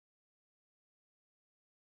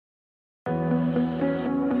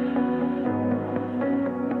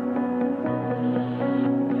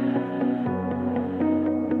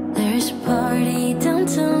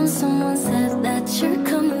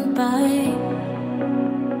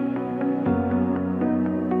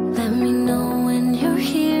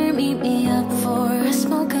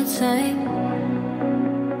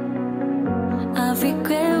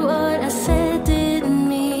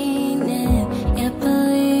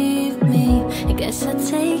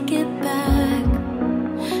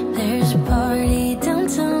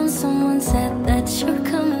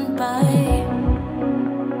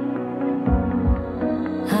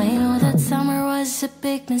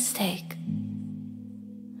big mistake.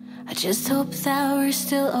 I just hope that we're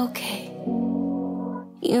still okay.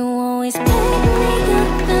 You always pick me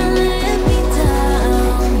up and let me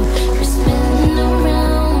down. We're spinning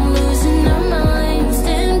around, losing our minds.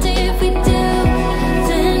 And if we do,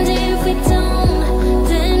 then if we don't,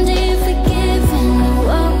 then if we give in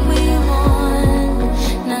what we want.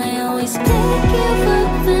 And I always pick you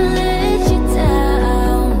up and let you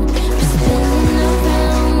down. We're spinning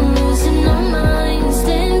around, losing our minds.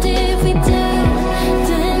 And if we do,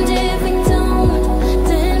 then if we don't,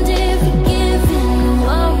 then if we give in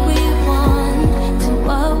what we want, to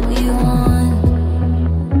what we want.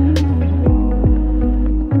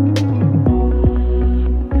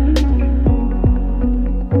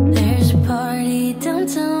 There's a party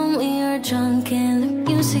downtown, we are drunk and the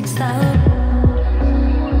music's loud.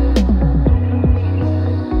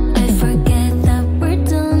 I forget that we're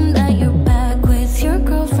done, that you're back with your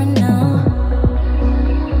girlfriend now.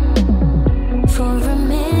 For a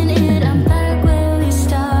minute I'm back where we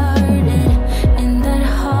started, in that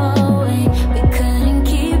hallway. We couldn't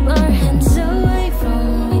keep our hands away from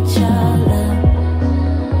each other.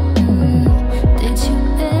 Did you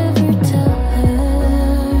ever tell her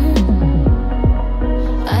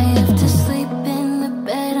I have to sleep in the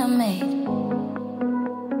bed I made?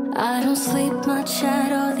 I don't sleep much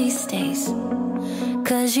at all these days,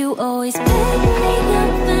 'cause you always pick me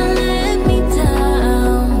up and let me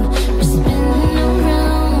down. We're spinning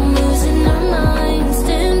around, losing our minds.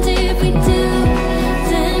 And if we do,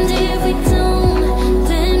 then if we don't,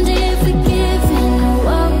 then if we give in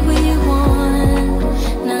what we want.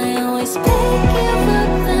 And I always pick you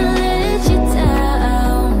up and let you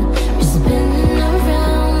down. We're spinning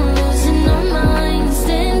around, losing our minds.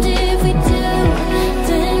 And if we do,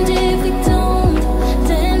 then if we don't,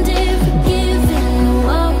 then if we give in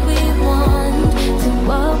what we want, to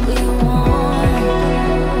what we want,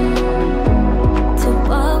 to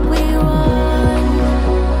what we want,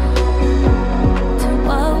 to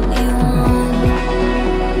what we want.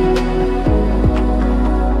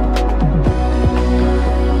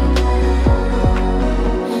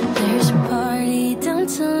 There's a party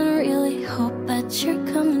downtown, really hope that you're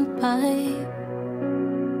coming by.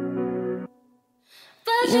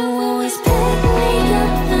 But you